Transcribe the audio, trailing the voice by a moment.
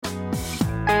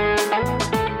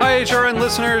HRN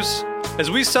listeners.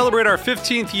 As we celebrate our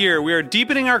 15th year, we are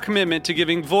deepening our commitment to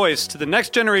giving voice to the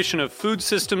next generation of food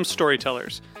systems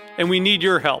storytellers, and we need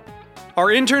your help. Our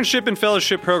internship and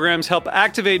fellowship programs help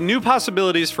activate new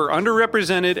possibilities for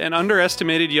underrepresented and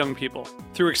underestimated young people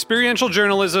through experiential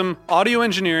journalism, audio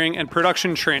engineering, and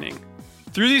production training.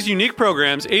 Through these unique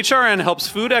programs, HRN helps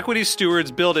food equity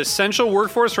stewards build essential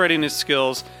workforce readiness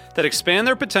skills that expand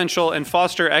their potential and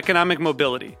foster economic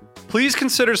mobility. Please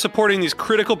consider supporting these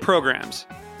critical programs.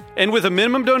 And with a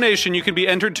minimum donation, you can be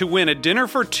entered to win a dinner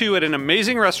for two at an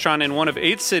amazing restaurant in one of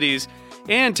 8 cities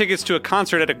and tickets to a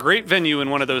concert at a great venue in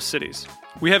one of those cities.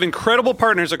 We have incredible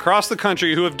partners across the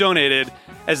country who have donated,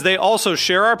 as they also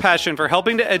share our passion for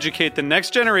helping to educate the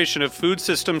next generation of food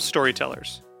systems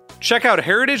storytellers. Check out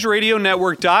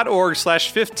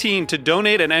heritageradionetwork.org/15 to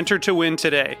donate and enter to win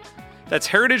today. That's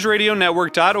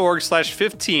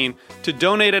heritageradionetwork.org/15 to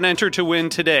donate and enter to win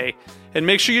today. And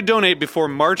make sure you donate before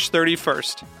March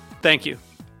 31st. Thank you.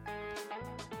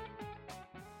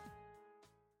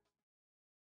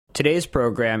 Today's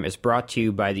program is brought to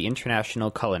you by the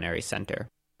International Culinary Center,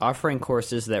 offering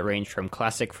courses that range from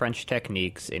classic French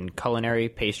techniques in culinary,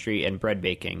 pastry, and bread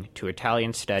baking to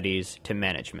Italian studies to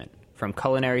management, from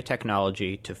culinary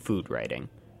technology to food writing,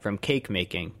 from cake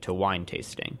making to wine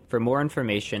tasting. For more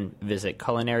information, visit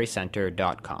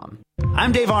culinarycenter.com.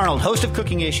 I'm Dave Arnold, host of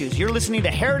Cooking Issues. You're listening to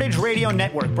Heritage Radio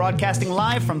Network, broadcasting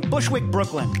live from Bushwick,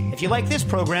 Brooklyn. If you like this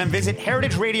program, visit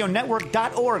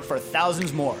heritageradionetwork.org for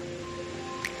thousands more.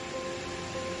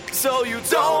 So you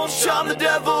don't shun the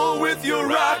devil with your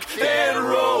rock and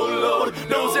roll load.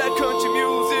 Knows that country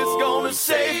music's gonna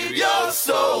save your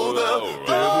soul. The devil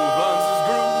runs his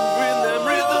groove in them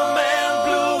rhythm and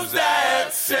blues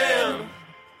that sin.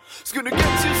 It's gonna get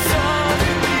you some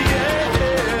in the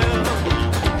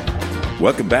end.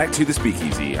 Welcome back to The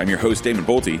Speakeasy. I'm your host, Damon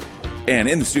Bolte. And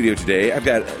in the studio today, I've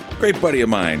got a great buddy of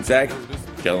mine, Zach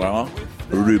Gelnaw,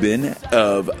 Ruben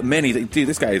of many. Dude,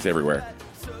 this guy is everywhere.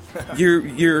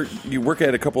 You work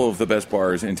at a couple of the best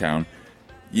bars in town.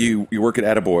 You work at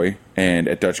Attaboy and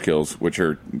at Dutch Kills, which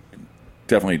are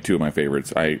definitely two of my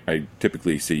favorites. I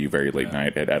typically see you very late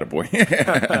night at Attaboy.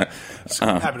 It's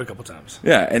happened a couple times.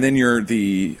 Yeah, and then you're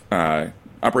the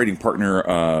operating partner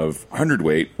of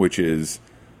Hundredweight, which is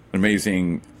an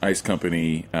amazing ice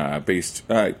company based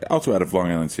also out of Long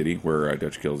Island City, where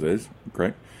Dutch Kills is,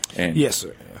 correct? And, yes, sir.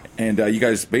 Yeah. And you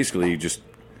guys basically just...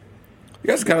 You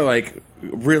guys kind of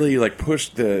really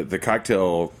pushed the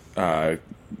cocktail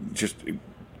just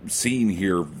scene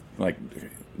here like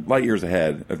light years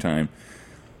ahead of time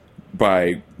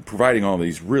by providing all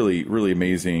these really, really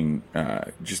amazing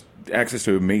just access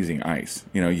to amazing ice.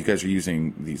 You know, you guys are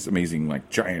using these amazing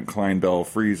giant Kleinbell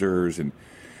freezers, and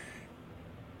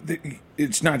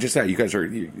it's not just that. You guys are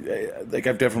I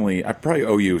probably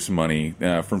owe you some money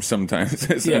from sometimes.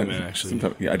 Yeah, man. Actually,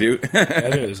 yeah, I do. I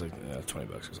think it's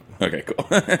 $20 or something. Okay, cool.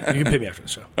 You can pay me after the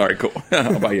show. All right, cool.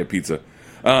 I'll buy you a pizza.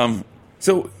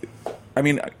 So, I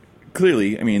mean,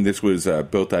 clearly, this was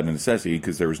built out of necessity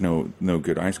because there was no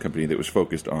good ice company that was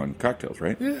focused on cocktails,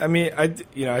 right? Yeah, I mean, I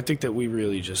think that we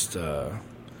really just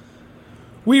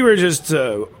we were just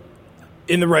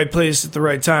in the right place at the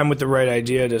right time with the right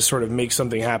idea to sort of make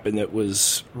something happen that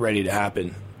was ready to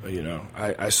happen. You know,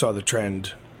 I saw the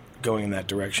trend going in that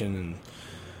direction, and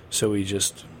so we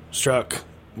just struck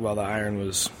while the iron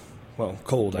was,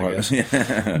 cold, I guess.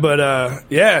 Yeah. But,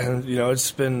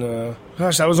 it's been,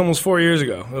 that was almost 4 years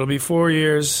ago. It'll be 4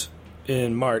 years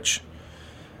in March.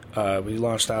 We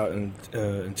launched out in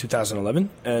 2011,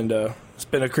 and it's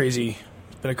been a crazy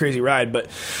ride. But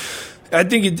I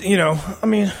think,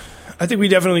 I think we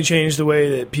definitely changed the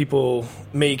way that people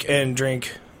make and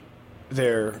drink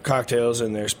their cocktails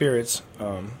and their spirits.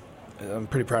 I'm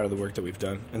pretty proud of the work that we've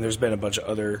done. And there's been a bunch of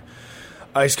other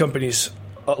ice companies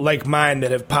like mine that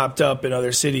have popped up in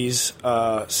other cities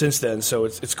since then. So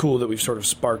it's cool that we've sort of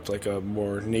sparked a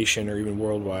more nation or even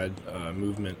worldwide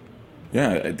movement.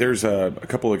 Yeah, there's a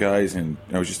couple of guys, and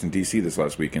I was just in D.C. this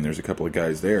last week, and there's a couple of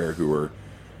guys there who are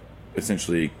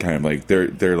essentially kind of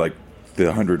they're like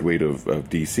the hundredweight of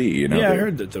D.C. You know? Yeah, I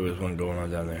heard that there was one going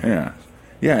on down there. Yeah,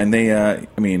 yeah, and they,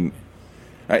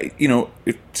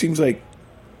 it seems like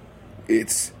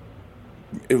it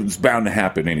was bound to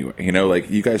happen anyway. You know,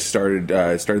 you guys started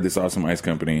this awesome ice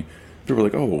company. They were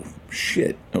like, oh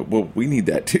shit, well we need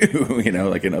that too. You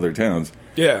know, in other towns.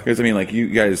 Yeah, because you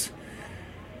guys.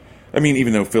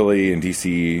 Even though Philly and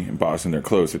D.C. and Boston, they're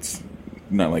close, it's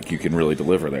not like you can really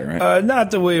deliver there, right?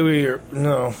 Not the way we are.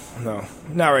 No,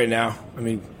 not right now.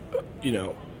 We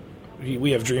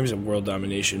have dreams of world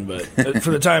domination, but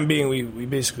for the time being, we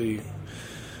basically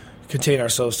contain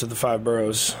ourselves to the 5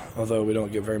 boroughs, although we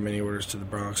don't get very many orders to the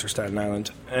Bronx or Staten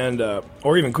Island, and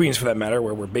or even Queens for that matter,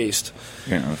 where we're based.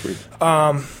 Yeah, that's weird.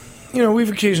 We've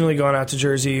occasionally gone out to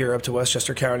Jersey or up to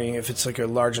Westchester County if it's like a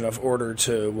large enough order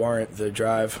to warrant the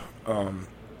drive.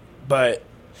 But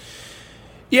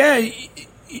yeah,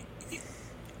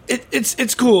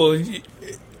 it's cool.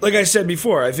 Like I said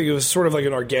before, I think it was sort of like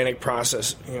an organic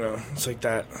process. It's like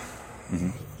that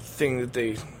thing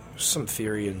that some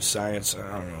theory in science.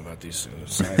 I don't know about these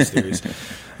science theories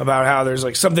about how there's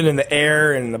like something in the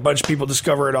air and a bunch of people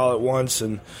discover it all at once.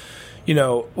 And,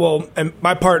 and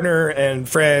my partner and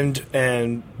friend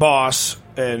and boss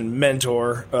and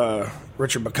mentor,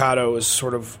 Richard Baccato, is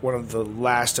sort of one of the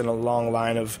last in a long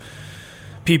line of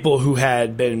people who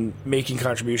had been making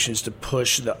contributions to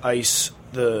push the ice,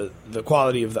 the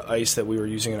quality of the ice that we were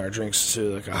using in our drinks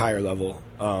to like a higher level.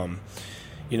 And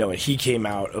he came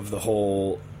out of the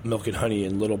whole Milk and Honey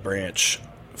and Little Branch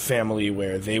family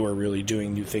where they were really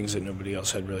doing new things that nobody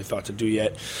else had really thought to do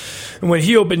yet. And when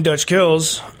he opened Dutch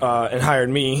Kills and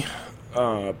hired me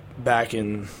back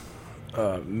in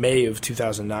May of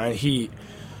 2009, he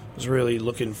was really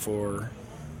looking for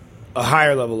a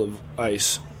higher level of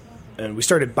ice. And we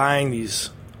started buying these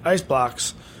ice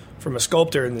blocks from a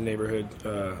sculptor in the neighborhood,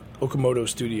 Okamoto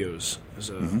Studios,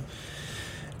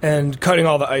 and cutting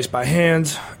all the ice by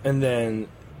hand. And then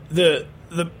the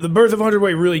birth of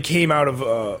 100-Weight really came out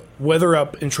of Weather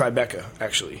Up in Tribeca,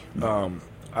 actually.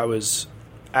 I was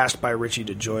asked by Richie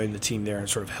to join the team there and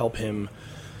sort of help him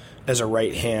as a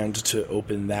right hand to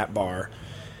open that bar.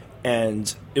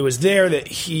 And it was there that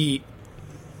he,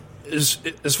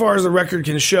 as far as the record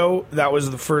can show, that was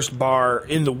the first bar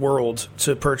in the world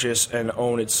to purchase and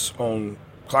own its own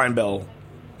Kleinbell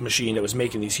machine that was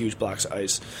making these huge blocks of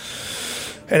ice.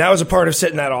 And I was a part of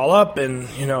setting that all up and,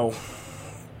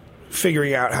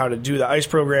 figuring out how to do the ice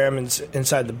program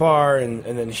inside the bar and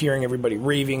then hearing everybody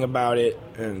raving about it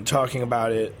and talking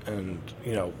about it and,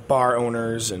 bar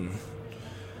owners and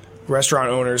restaurant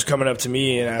owners coming up to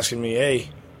me and asking me, hey,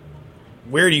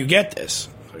 where do you get this?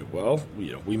 Like, well,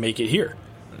 we make it here.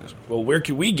 Well, where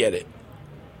can we get it?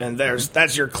 And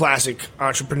that's your classic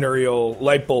entrepreneurial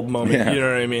light bulb moment. Yeah. You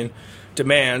know what I mean?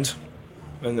 Demand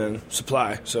and then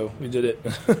supply. So we did it.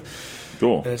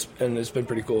 Cool. And it's been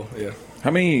pretty cool. Yeah. How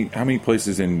many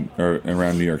places in or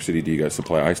around New York City do you guys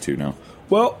supply ice to now?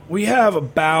 Well, we have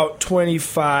about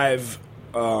 25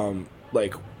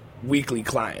 weekly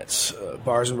clients,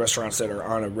 bars and restaurants that are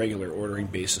on a regular ordering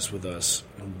basis with us.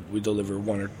 We deliver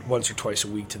once or twice a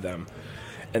week to them,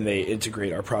 and they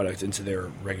integrate our product into their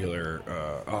regular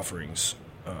offerings.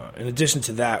 In addition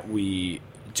to that, we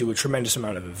do a tremendous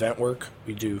amount of event work.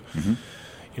 We do,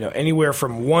 anywhere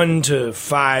from 1 to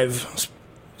 5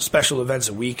 special events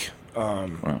a week,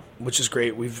 wow. Which is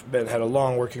great. We've had a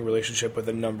long working relationship with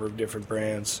a number of different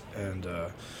brands, and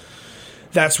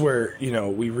that's where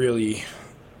we really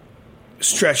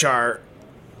stretch our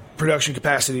production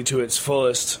capacity to its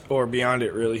fullest or beyond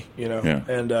it, really. Yeah.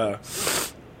 And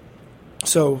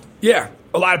so yeah,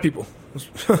 a lot of people.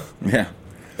 Yeah.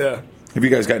 Yeah. Have you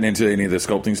guys gotten into any of the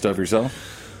sculpting stuff yourself?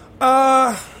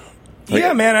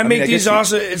 Yeah, man. I make these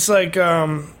also. It's like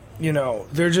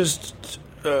they're just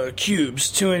cubes,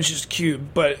 2 inches cube,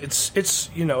 but it's it's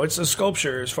a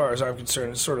sculpture as far as I'm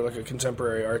concerned. It's sort of like a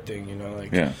contemporary art thing,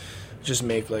 Yeah. Just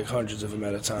make like hundreds of them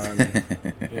at a time,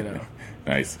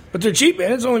 Nice. But they're cheap,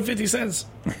 man. It's only 50 cents.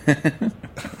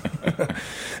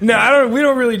 No, we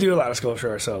don't really do a lot of sculpture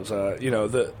ourselves.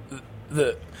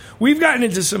 We've gotten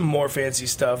into some more fancy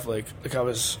stuff. Like I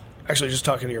was actually just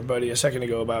talking to your buddy a second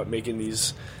ago about making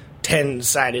these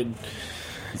 10-sided,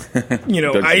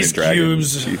 ice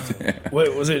cubes.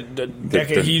 What was it? The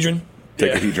decahedron?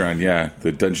 Decahedron, yeah.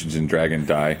 The Dungeons and Dragon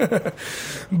die.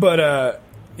 But,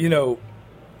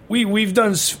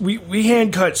 we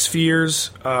hand cut spheres.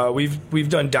 We've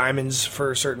done diamonds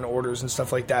for certain orders and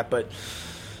stuff like that. But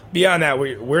beyond that,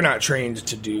 we're not trained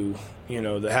to do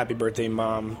the Happy Birthday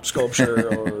Mom sculpture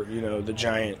or the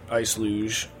giant ice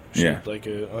luge shaped like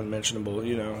a unmentionable.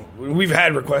 We've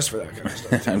had requests for that kind of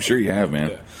stuff too. I'm sure you have,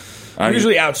 man. Yeah. We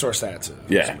usually outsource that to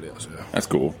somebody else. Yeah. That's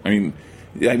cool. I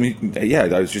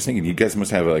was just thinking, you guys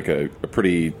must have like a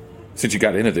pretty. Since you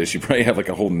got into this, you probably have like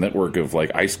a whole network of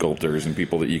like ice sculptors and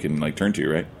people that you can like turn to,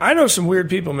 right? I know some weird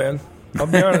people, man. I'll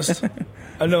be honest.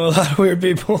 I know a lot of weird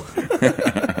people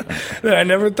that I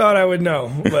never thought I would know.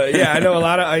 But yeah, I know a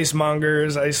lot of ice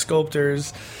mongers, ice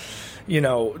sculptors,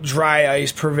 dry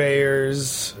ice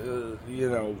purveyors,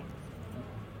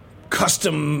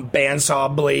 custom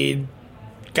bandsaw blade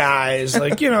guys,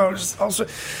 just also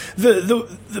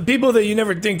the people that you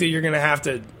never think that you're going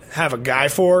to have a guy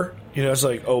for You know, it's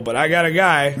like, oh, but I got a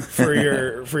guy for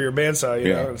your bandsaw.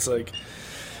 You know, it's like,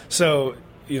 so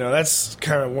you know, that's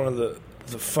kind of one of the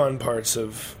fun parts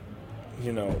of,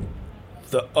 you know,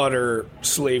 the utter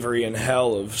slavery and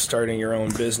hell of starting your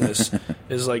own business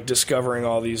is like discovering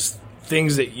all these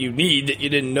things that you need that you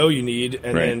didn't know you need,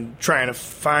 and then trying to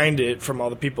find it from all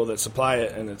the people that supply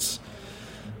it, and it's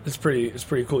pretty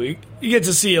cool. You get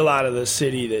to see a lot of the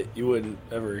city that you wouldn't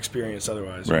ever experience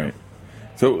otherwise. Right. You know?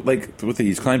 So, like with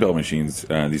these Kleinbell machines,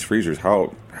 these freezers,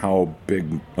 how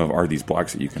big are these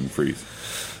blocks that you can freeze?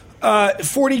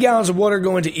 40 gallons of water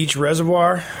go into each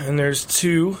reservoir, and there's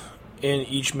 2 in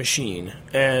each machine.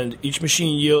 And each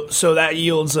machine yields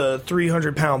a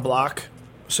 300-pound block,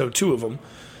 so 2 of them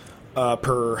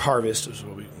per harvest is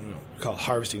what we call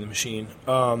harvesting the machine.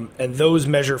 And those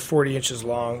measure 40 inches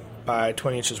long by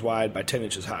 20 inches wide by 10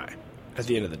 inches high at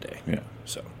the end of the day. Yeah.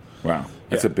 So. Wow.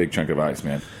 That's a big chunk of ice,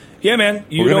 man. Yeah, man.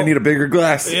 We're going to need a bigger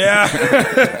glass. Yeah.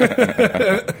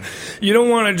 You don't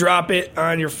want to drop it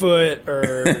on your foot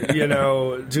or, you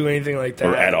know, do anything like that.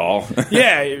 Or at all.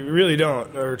 Yeah, you really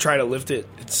don't. Or try to lift it.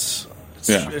 It's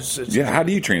how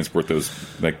do you transport those,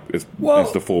 like, as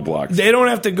the full blocks? They don't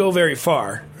have to go very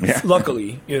far,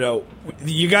 luckily. You know,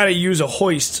 you got to use a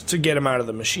hoist to get them out of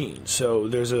the machine. So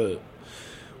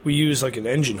we use, like, an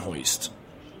engine hoist.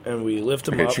 And we lift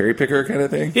them like up. A cherry picker kind of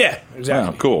thing? Yeah,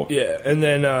 exactly. Wow, cool. Yeah, and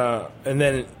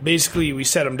then basically we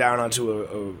set them down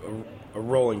onto a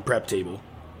rolling prep table,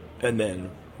 and then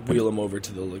wheel them over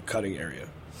to the cutting area.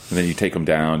 And then you take them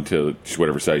down to just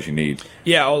whatever size you need.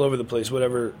 Yeah, all over the place,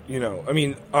 whatever, you know. I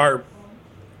mean, our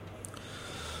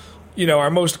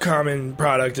most common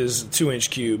product is a 2-inch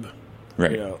cube.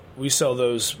 Right. You know, we sell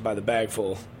those by the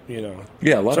bagful. You know,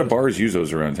 yeah, a lot of bars use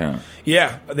those around town.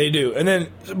 Yeah, they do. And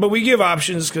then, but we give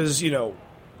options because, you know,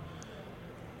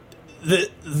 there's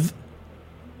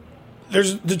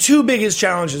the 2 biggest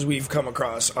challenges we've come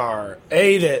across are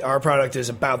that our product is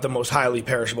about the most highly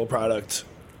perishable product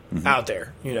out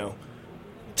there. You know,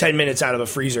 10 minutes out of a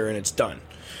freezer and it's done.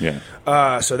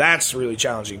 Yeah. So that's really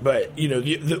challenging. But, you know,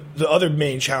 the other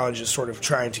main challenge is sort of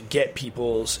trying to get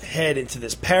people's head into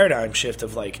this paradigm shift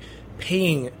of like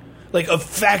paying. Like, of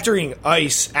factoring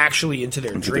ice actually into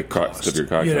their drink cost. Your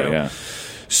cocktail, you know? Yeah.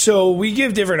 So we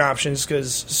give different options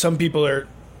because some people are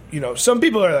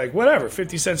like, whatever,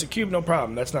 50 cents a cube, no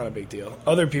problem. That's not a big deal.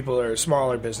 Other people are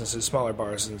smaller businesses, smaller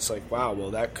bars, and it's like, wow,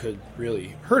 well, that could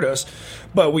really hurt us.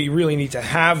 But we really need to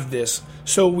have this.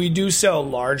 So we do sell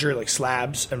larger, like,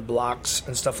 slabs and blocks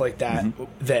and stuff like that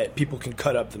that people can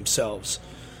cut up themselves.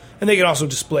 And they can also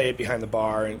display it behind the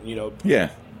bar and, you know.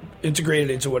 Yeah. Integrated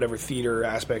into whatever theater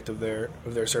aspect of their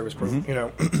service program, you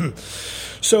know.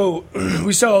 So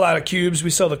we sell a lot of cubes. We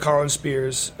sell the Collins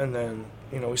spears, and then,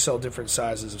 you know, we sell different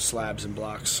sizes of slabs and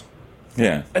blocks.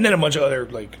 Yeah, and then a bunch of other,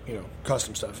 like, you know,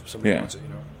 custom stuff if somebody wants it, you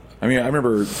know. I mean, I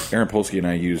remember Aaron Polsky and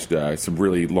I used some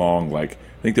really long, like,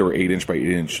 I think they were 8-inch by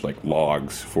 8-inch, like,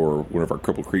 logs for one of our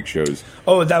Cripple Creek shows.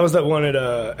 Oh, that was that one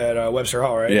at Webster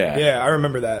Hall, right? Yeah. Yeah, I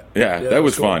remember that. Yeah, that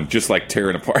was cool. Fun. Just, like,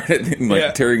 tearing apart and,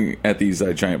 like, tearing at these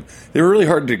giant... They were really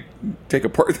hard to take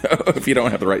apart, though, if you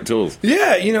don't have the right tools.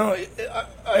 Yeah, you know,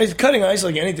 cutting ice,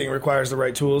 like anything, requires the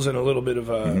right tools and a little bit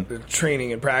of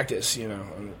training and practice, you know.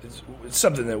 It's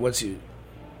something that once you...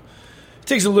 It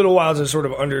takes a little while to sort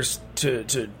of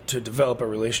to develop a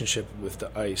relationship with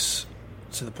the ice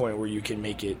to the point where you can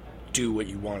make it do what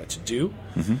you want it to do.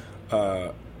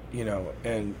 You know,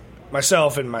 and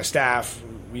myself and my staff,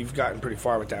 we've gotten pretty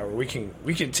far with that, where we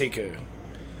can take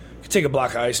a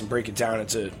block of ice and break it down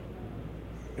into,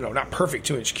 you know, not perfect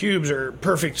 2-inch cubes or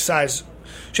perfect size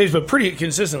shapes, but pretty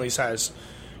consistently sized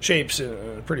shapes in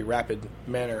a pretty rapid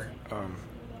manner.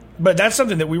 But that's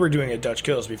something that we were doing at Dutch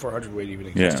Kills before 100-weight even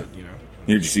existed, you know.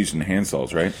 You're just using hand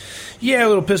saws, right? Yeah, a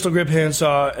little pistol grip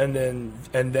handsaw, and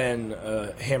then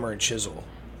hammer and chisel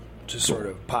to sort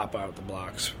of pop out the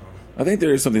blocks. I think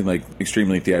there is something like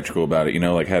extremely theatrical about it, you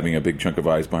know, like having a big chunk of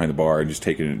ice behind the bar and just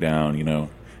taking it down. You know,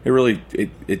 it really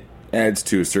it adds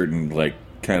to a certain like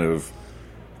kind of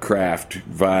craft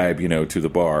vibe, you know, to the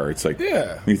bar. It's like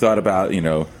you thought about, you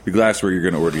know, the glassware you're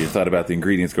going to order. You thought about the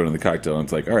ingredients going in the cocktail, and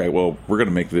it's like, all right, well, we're going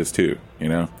to make this too, you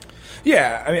know.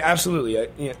 Yeah, I mean,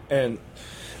 absolutely, and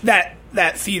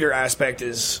that theater aspect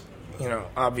is, you know,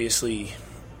 obviously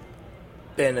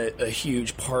been a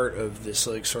huge part of this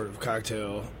like sort of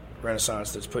cocktail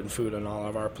renaissance that's putting food on all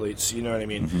of our plates. You know what I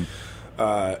mean?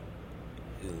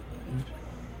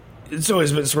 It's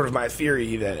always been sort of my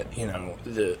theory that, you know,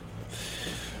 the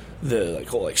like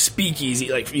whole like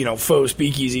speakeasy, like, you know, faux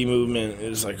speakeasy movement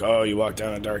is like, oh, you walk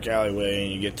down a dark alleyway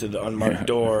and you get to the unmarked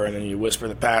door and then you whisper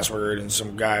the password and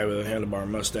some guy with a handlebar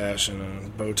mustache and a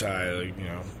bow tie, like, you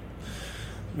know,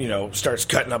 starts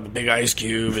cutting up a big ice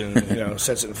cube and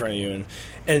sets it in front of you,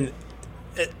 and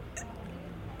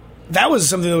that was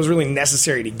something that was really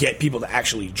necessary to get people to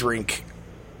actually drink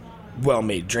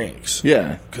well-made drinks.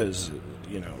 Yeah, because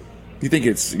you think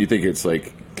it's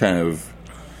like kind of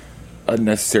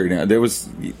unnecessary now. It was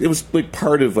like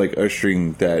part of like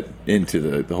ushering that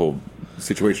into the whole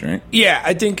situation, right? Yeah,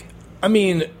 I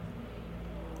mean,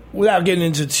 without getting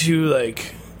into too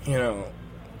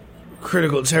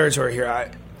critical territory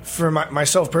here, for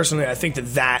myself personally, I think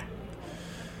that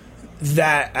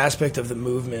aspect of the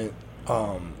movement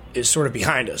is sort of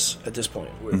behind us at this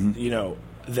point.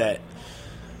 That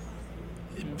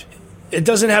it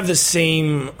doesn't have the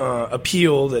same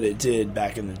appeal that it did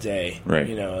back in the day. Right.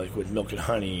 Like with Milk and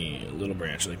Honey, Little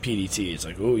Branch, like PDT. It's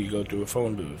like, oh, you go through a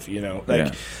phone booth.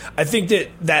 I think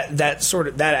that sort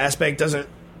of that aspect doesn't.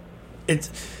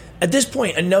 It's at this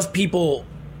point enough people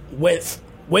went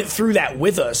through that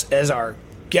with us as our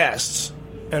guests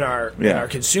and our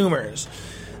consumers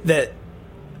that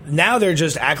now they're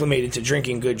just acclimated to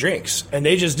drinking good drinks, and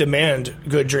they just demand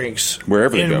good drinks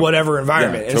wherever in whatever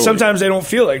environment. Yeah, and sometimes they don't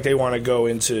feel like they want to go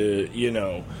into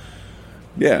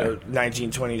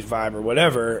 1925 or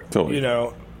whatever. Totally.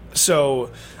 So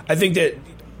I think that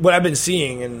what I've been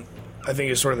seeing, and I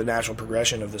think is sort of the natural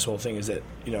progression of this whole thing, is that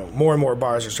more and more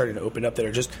bars are starting to open up that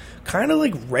are just kind of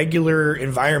like regular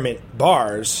environment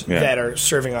bars that are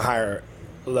serving a higher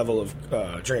level of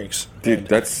drinks. Dude,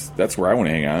 that's where I want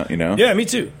to hang out. Yeah, me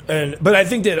too. But I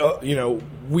think that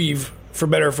we've, for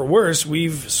better or for worse,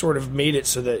 we've sort of made it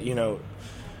so that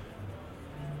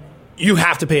you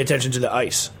have to pay attention to the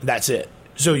ice. That's it.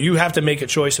 So you have to make a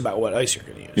choice about what ice you're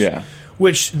going to use. Yeah.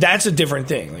 Which that's a different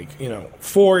thing. Like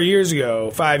 5 years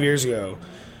ago,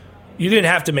 you didn't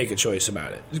have to make a choice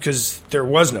about it because there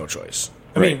was no choice.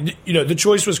 I mean, the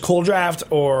choice was cold draft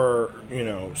or,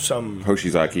 some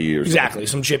Hoshizaki or exactly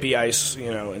some chippy ice,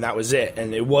 and that was it.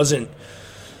 And it wasn't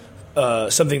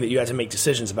something that you had to make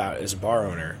decisions about as a bar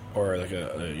owner or like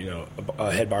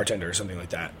a head bartender or something like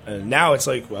that. And now it's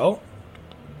like, well,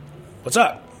 what's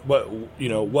up?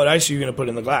 What ice are you going to put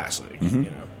in the glass?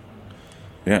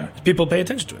 Yeah, people pay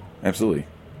attention to it. Absolutely.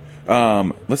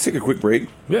 Let's take a quick break.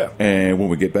 Yeah. And when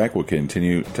we get back, we'll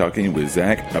continue talking with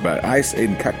Zach about ice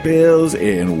and cocktails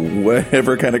and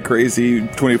whatever kind of crazy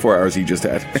 24 hours he just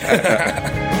had.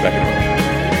 Back in a moment.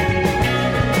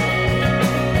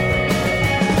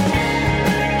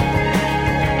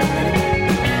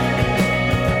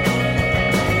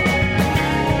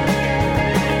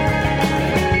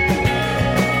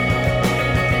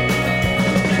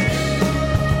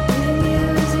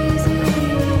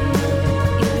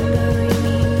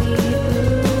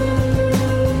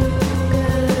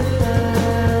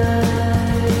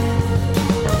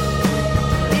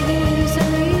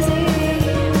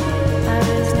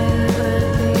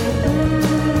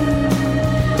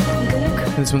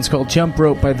 This one's called Jump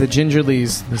Rope by the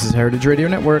Gingerleys. This is Heritage Radio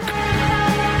Network.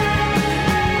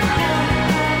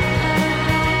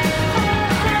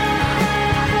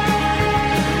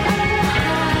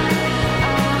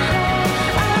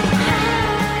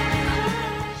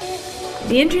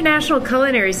 The International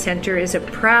Culinary Center is a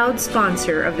proud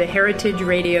sponsor of the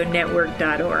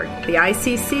heritageradionetwork.org. The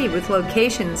ICC, with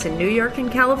locations in New York and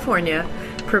California,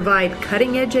 provide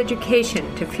cutting-edge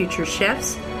education to future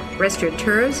chefs,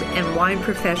 restaurateurs, and wine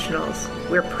professionals.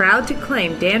 We're proud to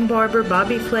claim Dan Barber,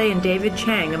 Bobby Flay, and David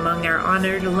Chang among our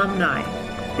honored alumni.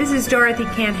 This is Dorothy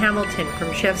Can Hamilton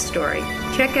from Chef Story.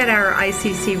 Check out our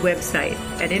ICC website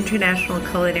at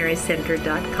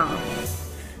internationalculinarycenter.com.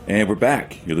 And we're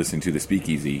back. You're listening to The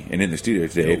Speakeasy. And in the studio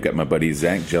today, I've got my buddy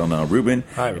Zach Gelnaw Rubin.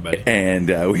 Hi, everybody. And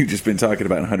we've just been talking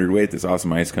about 100 Weight, this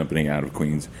awesome ice company out of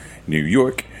Queens, New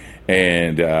York.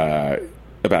 And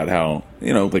about how,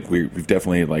 we've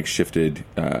definitely, shifted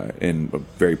in a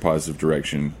very positive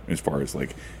direction as far as,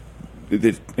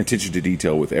 the attention to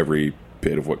detail with every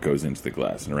bit of what goes into the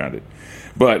glass and around it.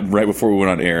 But right before we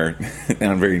went on air, and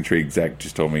I'm very intrigued, Zach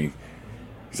just told me,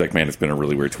 he's like, man, it's been a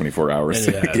really weird 24 hours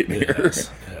getting here.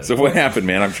 So what happened,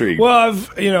 man? I'm intrigued. Well,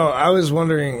 I was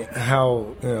wondering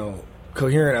how,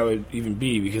 coherent I would even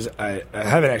be because I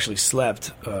haven't actually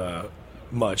slept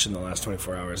much in the last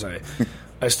 24 hours.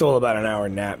 I stole about an hour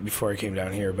nap before I came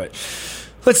down here, but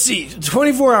let's see.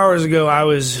 24 hours ago, I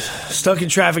was stuck in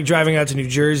traffic driving out to New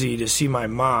Jersey to see my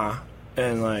ma,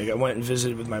 and I went and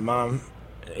visited with my mom,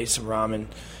 ate some ramen,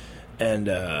 and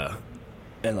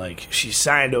she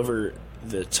signed over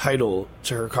the title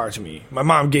to her car to me. My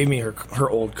mom gave me her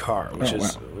old car, which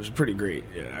was pretty great.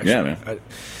 Yeah, actually. Yeah, man.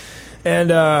 And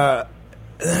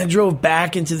then I drove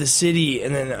back into the city,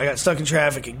 and then I got stuck in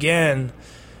traffic again.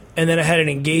 And then I had an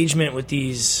engagement with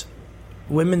these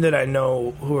women that I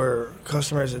know who are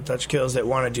customers at Dutch Kills that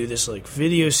want to do this like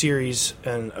video series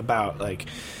and about like,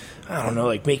 I don't know,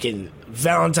 like making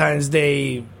Valentine's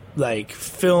Day like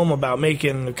film about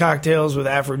making cocktails with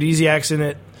aphrodisiacs in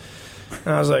it.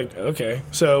 And I was like, okay.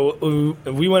 So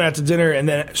we went out to dinner, and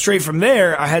then straight from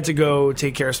there, I had to go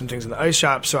take care of some things in the ice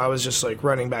shop. So I was just like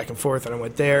running back and forth, and I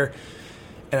went there,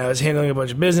 and I was handling a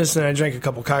bunch of business, and I drank a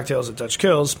couple cocktails at Dutch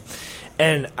Kills.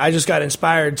 And I just got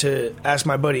inspired to ask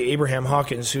my buddy Abraham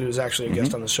Hawkins, who was actually a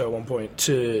guest on the show at one point,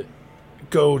 to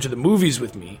go to the movies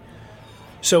with me.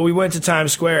 So we went to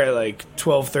Times Square at like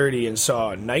 12:30 and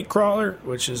saw Nightcrawler,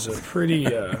 which is a pretty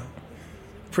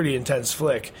intense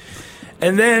flick.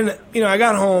 And then, I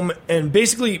got home, and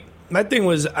basically my thing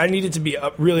was I needed to be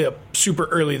up super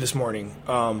early this morning.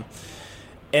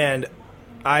 And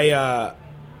I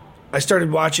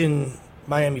started watching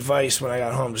Miami Vice when I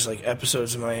got home, just like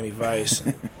episodes of Miami Vice.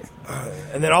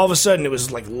 And then all of a sudden it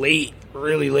was like late,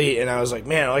 really late, and I was like,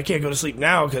 man, I can't go to sleep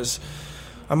now because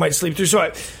I might sleep through.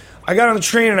 So I got on the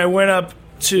train and I went up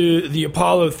to the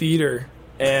Apollo Theater,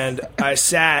 and I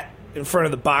sat in front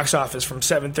of the box office from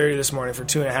 7:30 this morning for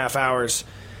 2.5 hours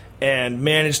and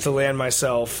managed to land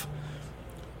myself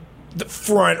the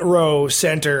front row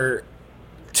center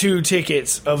 2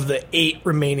 tickets of the 8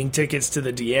 remaining tickets to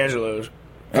the D'Angelo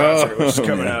concert, which is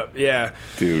coming up. Yeah.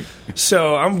 Dude.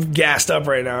 So I'm gassed up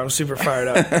right now. I'm super fired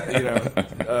up.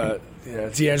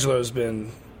 D'Angelo's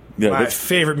been my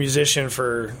favorite musician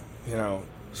for,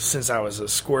 since I was a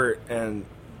squirt, and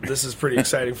this is pretty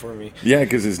exciting for me. Yeah,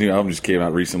 because his new album just came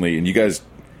out recently, and you guys,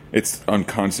 it's on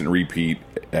constant repeat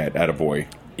at Attaboy.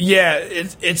 Yeah,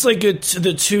 it's like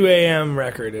the 2 a.m.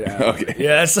 record at Attaboy. Okay.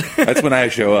 Yeah, that's when I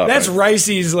show up. That's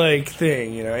Ricey's like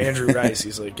thing, Andrew Rice.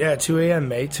 He's like, 2 a.m.,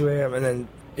 mate, 2 a.m. And then,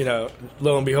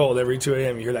 lo and behold, every 2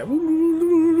 a.m. you hear that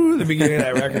at the beginning of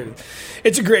that record.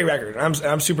 It's a great record.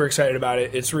 I'm super excited about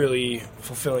it. It's really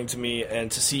fulfilling to me, and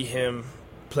to see him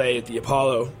play at the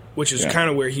Apollo, which is kind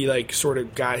of where he like sort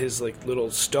of got his like little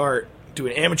start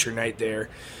doing amateur night there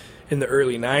in the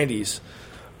early 90s.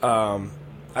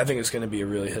 I think it's going to be a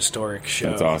really historic show.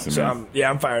 That's awesome. So man.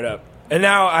 I'm fired up. And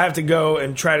now I have to go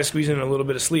and try to squeeze in a little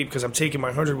bit of sleep because I'm taking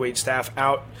my 100-weight staff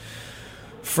out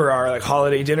for our like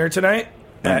holiday dinner tonight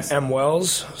at M.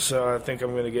 Wells. So I think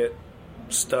I'm going to get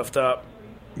stuffed up.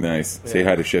 Nice. Yeah. Say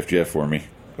hi to Chef Jeff for me.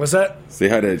 What's that? Say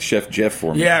hi to Chef Jeff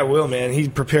for me. Yeah, I will, man. He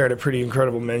prepared a pretty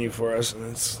incredible menu for us, and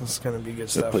it's going to be good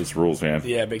stuff. That place rules, man.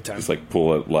 Yeah, big time. Just like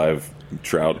pull a live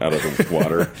trout out of the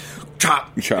water.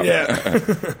 Chop.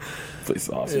 Yeah. Place is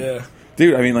awesome. Yeah.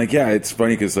 Dude, I mean, like, yeah, it's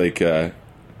funny because, like, I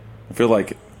feel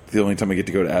like the only time I get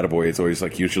to go to Attaboy, it's always,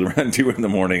 like, usually around 2 in the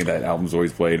morning, that album's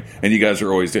always played, and you guys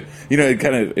are always it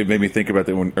made me think about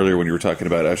that earlier when you were talking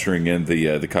about ushering in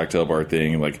the cocktail bar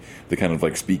thing, and, like, the kind of,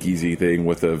 like, speakeasy thing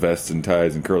with the vests and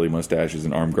ties and curly mustaches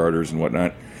and arm garters and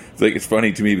whatnot. It's, like, it's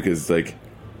funny to me because, like,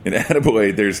 in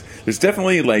Attaboy, there's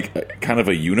definitely, like, kind of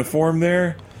a uniform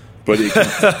there, but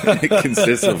it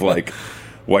consists of, like,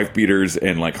 wife beaters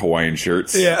and like Hawaiian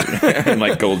shirts, and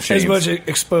like gold chains, as much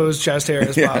exposed chest hair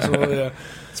as possible. Yeah,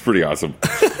 it's pretty awesome.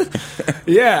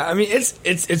 Yeah, I mean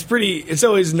it's pretty. It's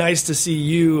always nice to see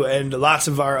you and lots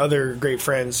of our other great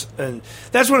friends, and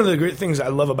that's one of the great things I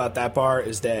love about that bar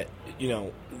is that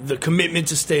the commitment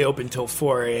to stay open till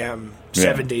 4 a.m.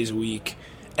 7 days a week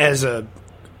as a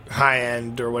high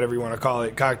end or whatever you want to call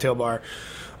it cocktail bar,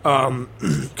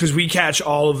 because we catch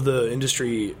all of the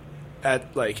industry.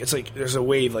 At like it's like there's a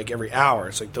wave like every hour.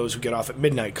 It's like those who get off at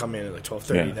midnight come in at like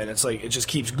 12:30. Yeah. Then it's like it just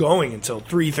keeps going until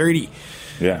 3:30.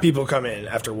 Yeah, people come in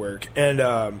after work, and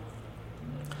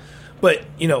but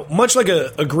much like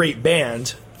a great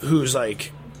band who's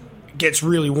like gets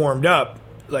really warmed up,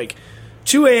 like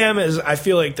 2 a.m. is I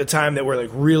feel like the time that we're like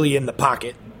really in the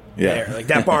pocket. Yeah, there. Like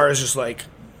that bar is just like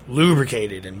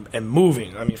lubricated and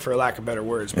moving. I mean, for lack of better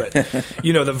words, but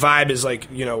the vibe is like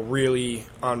really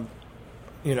on.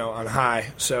 On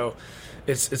high, so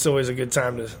it's always a good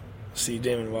time to see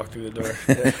Damon walk through the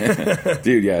door.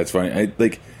 Dude, yeah, it's funny.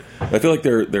 I feel like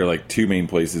there are like 2 main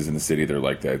places in the city that are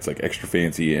like that. It's like Extra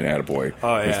Fancy and Attaboy.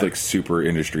 Oh yeah, it's like super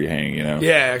industry hang,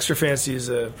 Yeah, Extra Fancy is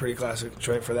a pretty classic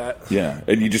joint for that. Yeah,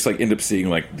 and you just like end up seeing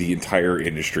like the entire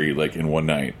industry like in one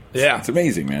night. Yeah, it's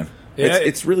amazing, man. Yeah,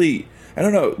 it's really. I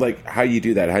don't know, like, how you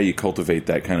do that, how you cultivate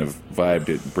that kind of vibe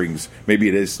that brings. Maybe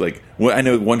it is like. Well, I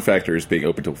know one factor is being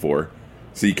open till 4.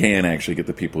 So you can actually get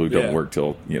the people who don't work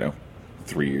till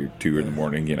 3 or 2 in the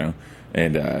morning,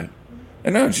 and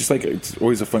no, it's just like it's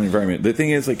always a fun environment. The thing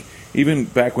is, like, even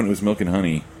back when it was Milk and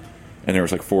Honey, and there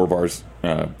was like 4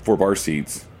 bar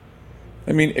seats.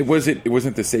 I mean, it wasn't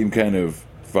the same kind of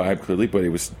vibe clearly, but it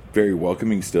was very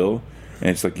welcoming still.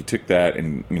 And it's like you took that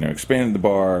and expanded the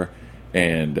bar,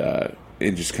 and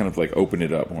just kind of like open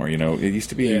it up more. You know, it used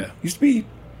to be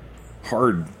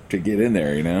hard to get in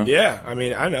there. You know. Yeah, I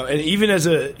mean, I know, and even as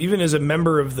a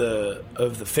member of the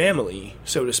family,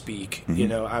 so to speak, you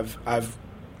know, I've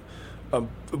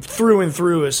through and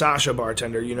through a Sasha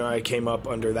bartender. You know, I came up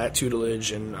under that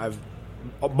tutelage, and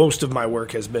most of my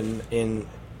work has been in,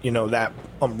 you know, that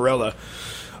umbrella.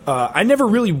 I never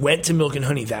really went to Milk and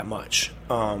Honey that much.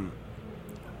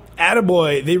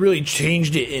 Attaboy, they really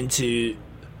changed it into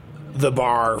the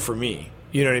bar for me.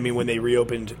 You know what I mean? When they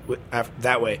reopened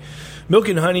that way. Milk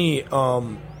and Honey,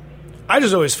 I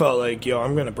just always felt like, yo,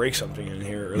 I'm going to break something in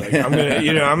here. Or like, I'm going to,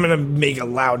 you know, I'm going to make a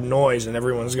loud noise and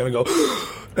everyone's going to go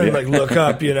and like look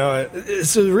up, you know.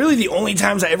 So really the only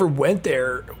times I ever went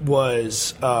there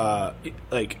was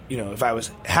like, you know, if I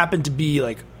happened to be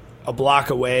like a block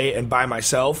away and by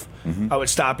myself, I would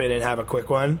stop in and have a quick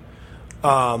one.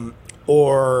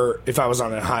 Or if I was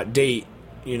on a hot date,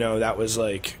 you know, that was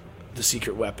like the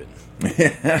secret weapon. Milk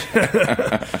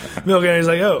and Honey's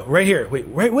like, oh, right here. Wait,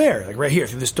 right where? Like right here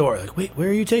through this door. Like, wait, where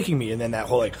are you taking me? And then that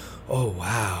whole like, oh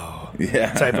wow,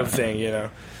 type of thing, you know.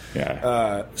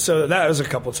 Yeah. So that was a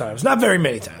couple times, not very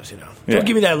many times, you know. Don't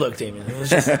give me that look, Damien. It was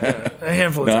just a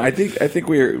handful of times. I think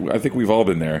we've all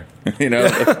been there. You know.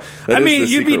 I mean,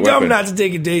 you'd be dumb not to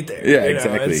take a date there. Yeah, you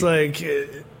know? exactly.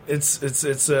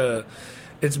 It's like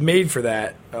it's made for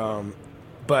that.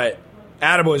 But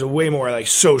Attaboy is a way more like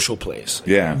social place.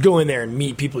 Yeah. Go in there and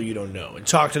meet people you don't know and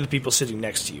talk to the people sitting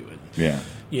next to you and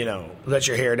you know, let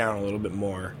your hair down a little bit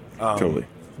more. Totally.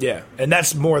 Yeah. And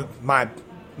that's more my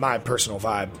personal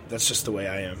vibe. That's just the way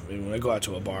I am. I mean, when I go out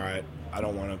to a bar, I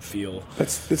don't want to feel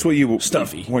that's what you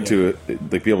stuffy. Want to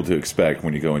like be able to expect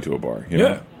when you go into a bar. You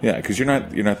know? Yeah, because you're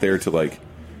not there to like.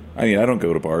 I mean, I don't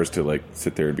go to bars to like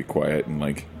sit there and be quiet and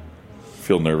like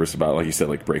feel nervous about, like you said,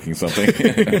 like breaking something.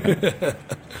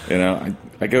 You know,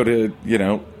 I go to, you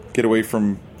know, get away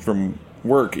from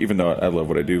work, even though I love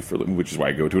what I do for a living, which is why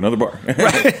I go to another bar.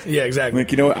 Right. Yeah, exactly.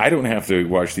 Like, you know what? I don't have to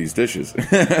wash these dishes.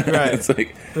 Right. It's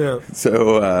like,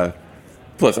 so,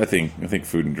 plus I think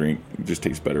food and drink just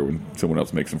tastes better when someone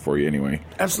else makes them for you anyway.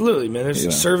 Absolutely, man.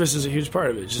 Service is a huge part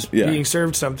of it. Just being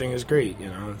served something is great, you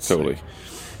know. It's totally. Like,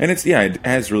 and it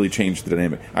has really changed the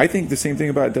dynamic. I think the same thing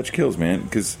about Dutch Kills, man,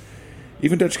 because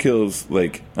even Dutch Kills,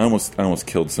 like, I almost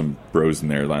killed some bros in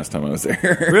there last time I was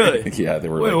there. Really? Yeah, they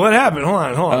were. Wait, like, what happened? Hold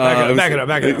on. Back it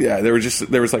up. Yeah, there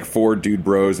was like 4 dude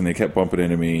bros, and they kept bumping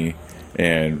into me,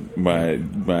 and my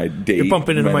date. You're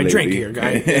bumping into my lady, drink here,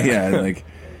 guy. Yeah, and like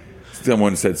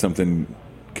someone said something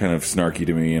kind of snarky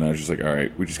to me, and I was just like, all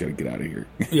right, we just got to get out of here.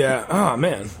 Yeah. Oh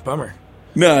man, bummer.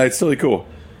 No, it's totally cool.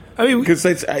 I mean, because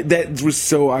that was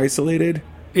so isolated.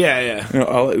 Yeah. You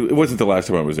know, it wasn't the last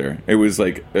time I was there. It was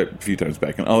like a few times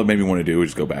back, and all it made me want to do was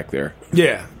just go back there.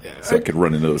 Yeah. So I could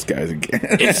run into those guys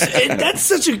again. That's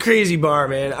such a crazy bar,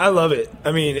 man. I love it.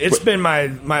 I mean, it's been my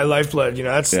lifeblood. You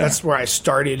know, that's where I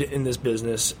started in this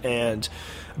business, and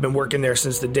I've been working there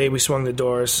since the day we swung the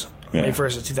doors, May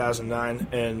 1st of 2009.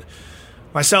 And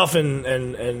myself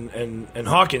and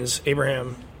Hawkins,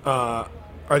 Abraham,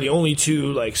 are the only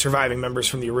 2 like surviving members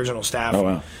from the original staff. Oh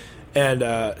wow.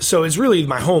 And so it's really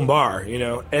my home bar, you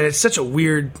know, and it's such a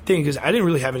weird thing because I didn't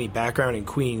really have any background in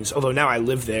Queens, although now I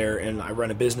live there and I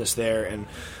run a business there, and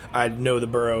I know the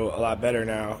borough a lot better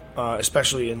now,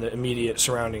 especially in the immediate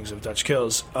surroundings of Dutch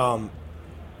Kills. But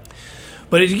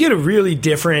you get a really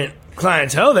different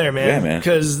clientele there, man. Yeah, man.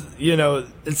 Because, you know,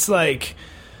 it's like,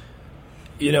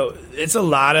 you know, it's a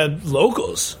lot of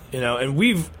locals, you know, and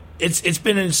it's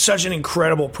been in such an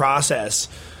incredible process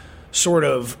sort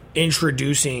of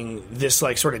introducing this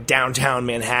like sort of downtown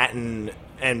Manhattan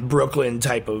and Brooklyn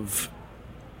type of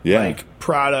like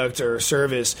product or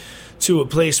service to a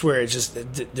place where it just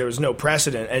there was no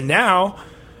precedent. And now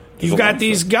you've got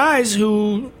these guys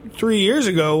who 3 years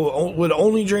ago would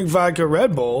only drink vodka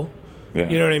Red Bull. Yeah.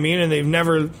 You know what I mean? And they've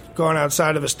never gone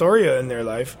outside of Astoria in their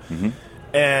life. Mm-hmm.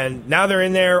 And now they're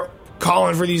in there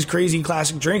calling for these crazy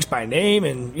classic drinks by name,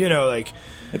 and you know, like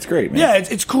it's great, man. Yeah,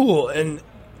 it's cool, and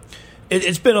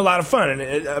it's been a lot of fun,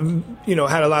 and I've, you know,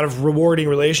 had a lot of rewarding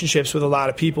relationships with a lot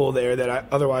of people there that I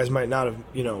otherwise might not have,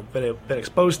 you know, been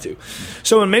exposed to.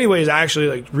 So in many ways, I actually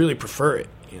like really prefer it,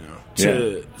 you know,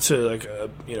 to like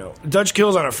you know, Dutch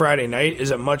Kills on a Friday night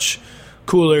is a much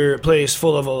cooler place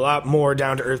full of a lot more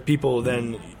down to earth people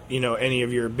than, you know, any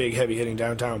of your big heavy hitting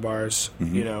downtown bars.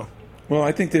 Mm-hmm. You know. Well,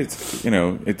 I think that it's, you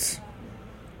know, it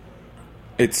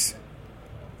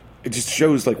just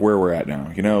shows like where we're at now,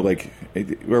 you know, like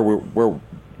where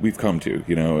we've come to,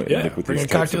 you know, yeah, like with bringing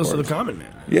these cocktails to the common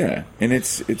man. Yeah, and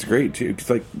it's great too. It's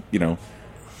like, you know,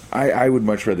 I would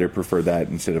much rather prefer that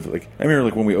instead of like, I remember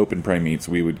like when we opened Prime Meats,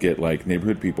 we would get like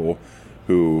neighborhood people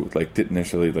who like didn't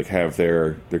necessarily like have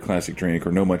their classic drink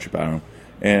or know much about them,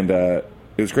 and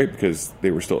it was great because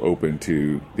they were still open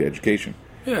to the education.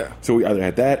 Yeah. So we either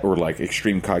had that or like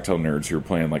extreme cocktail nerds who were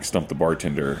playing like Stump the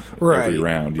Bartender every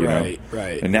round, you know?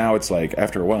 Right. And now it's like,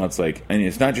 after a while, it's like, and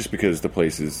it's not just because the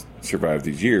place has survived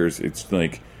these years, it's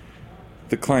like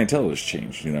the clientele has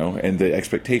changed, you know, and the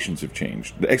expectations have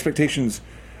changed. The expectations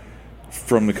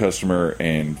from the customer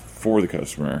and for the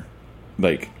customer,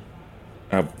 like,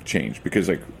 have changed because,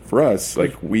 like, for us,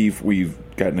 like we've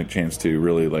gotten a chance to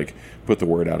really like put the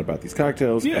word out about these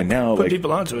cocktails, and now put like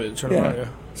people onto it. Turn them on,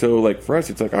 So like for us,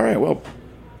 it's like, all right, well,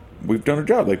 we've done our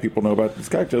job. Like people know about these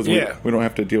cocktails. Yeah. We don't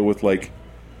have to deal with like,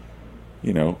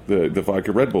 you know, the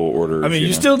vodka Red Bull orders. I mean, you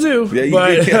know? still do, yeah,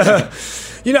 but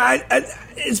you know,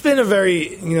 it's been a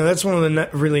very, you know, that's one of the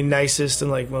really nicest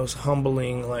and like most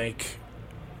humbling like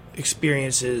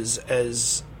experiences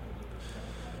as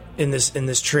in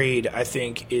this trade, I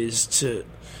think, is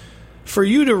for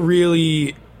you to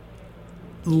really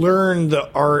learn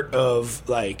the art of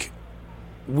like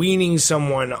weaning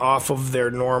someone off of their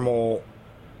normal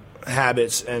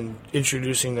habits and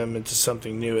introducing them into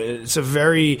something new. It's a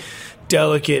very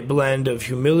delicate blend of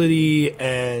humility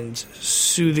and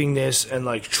soothingness and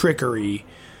like trickery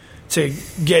to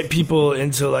get people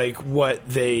into like what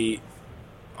they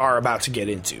are about to get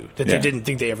into that they didn't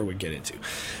think they ever would get into.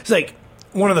 It's like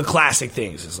one of the classic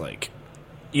things is like,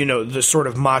 you know, the sort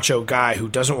of macho guy who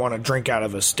doesn't want to drink out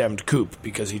of a stemmed coupe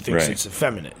because he thinks it's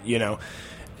effeminate, you know,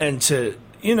 and to,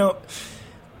 you know,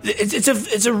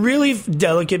 it's a really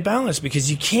delicate balance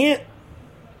because you can't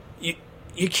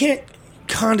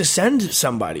condescend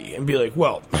somebody and be like,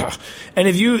 well, and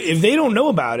if they don't know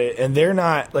about it and they're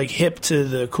not like hip to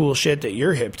the cool shit that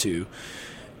you're hip to,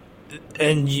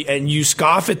 and you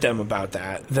scoff at them about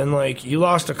that, then like you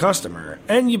lost a customer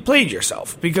and you played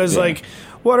yourself because like,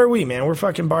 what are we, man? We're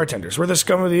fucking bartenders. We're the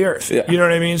scum of the earth. Yeah. You know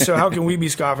what I mean? So how can we be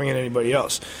scoffing at anybody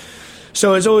else?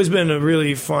 So it's always been a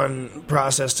really fun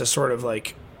process to sort of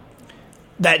like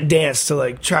that dance to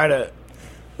like try to,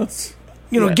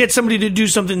 get somebody to do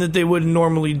something that they wouldn't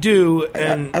normally do.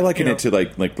 And I liken it to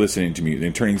like listening to music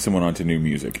and turning someone on to new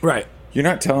music. Right. You're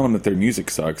not telling them that their music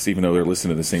sucks, even though they're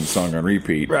listening to the same song on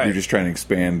repeat. Right. You're just trying to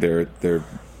expand their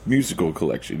musical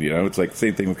collection. You know, it's like the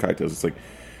same thing with cocktails. It's like,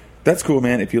 that's cool,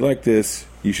 man. If you like this,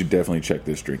 you should definitely check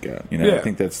this drink out. You know, I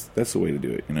think that's the way to do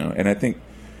it. You know, and I think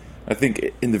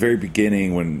in the very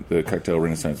beginning when the cocktail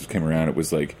renaissance came around, it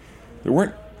was like there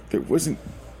wasn't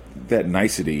that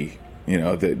nicety, you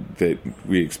know, that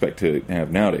we expect to have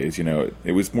nowadays. You know,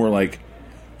 it was more like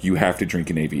you have to drink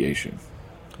an aviation.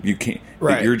 You can't.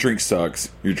 Right. Your drink sucks.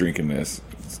 You're drinking this.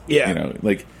 Yeah. You know,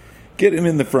 like get them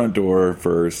in the front door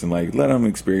first, and like let them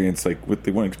experience like what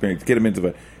they want to experience. Get them into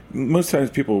the. Most times,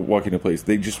 people walk into a place,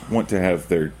 they just want to have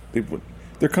their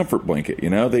comfort blanket. You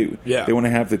know, they want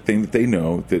to have the thing that they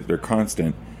know that they're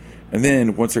constant, and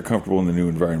then once they're comfortable in the new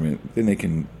environment, then they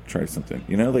can try something.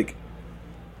 You know, like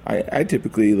I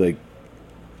typically like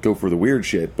go for the weird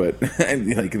shit, but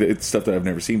like it's stuff that I've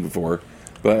never seen before.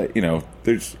 But you know,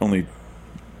 there's only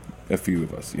a few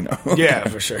of us, you know. Yeah,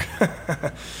 for sure.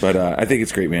 But I think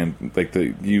it's great, man. Like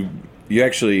you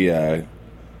actually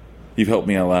you've helped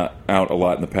me out a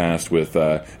lot in the past with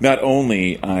not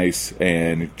only ice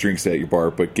and drinks at your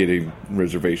bar, but getting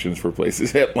reservations for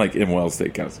places at like in Wells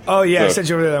Steakhouse. Oh yeah, I sent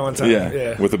you over there that one time.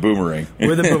 Yeah, with a boomerang.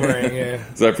 With a boomerang, yeah.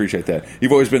 So I appreciate that.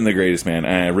 You've always been the greatest, man.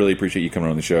 And I really appreciate you coming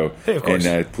on the show. Hey, of course.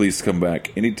 And please come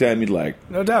back anytime you'd like.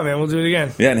 No doubt, man. We'll do it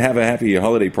again. Yeah, and have a happy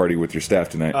holiday party with your staff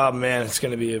tonight. Oh man, it's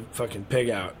gonna be a fucking pig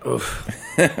out. Oof.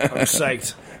 I'm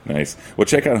psyched. Nice. Well,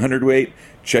 check out 100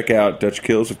 Check out Dutch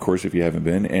Kills, of course, if you haven't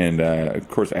been. And, of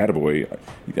course, Attaboy.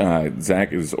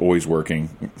 Zach is always working.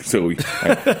 So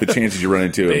the chances you run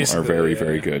into him are very,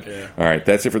 very good. Yeah. All right.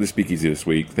 That's it for the Speakeasy this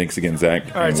week. Thanks again,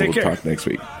 Zach. All right. Take care. We'll talk next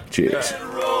week. Cheers.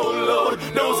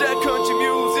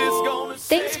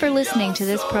 Thanks for listening to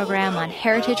this program on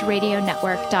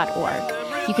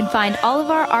heritageradionetwork.org. You can find all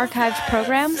of our archived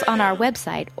programs on our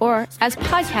website or as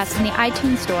podcasts in the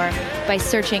iTunes Store by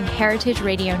searching Heritage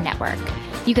Radio Network.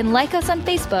 You can like us on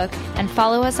Facebook and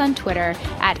follow us on Twitter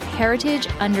at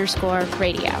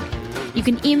 @heritage_radio. You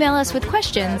can email us with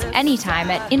questions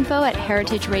anytime at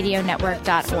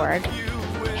info@heritageradionetwork.org.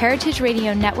 Heritage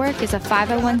Radio Network is a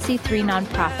 501c3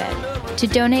 nonprofit. To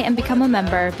donate and become a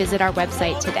member, visit our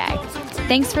website today.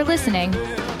 Thanks for listening.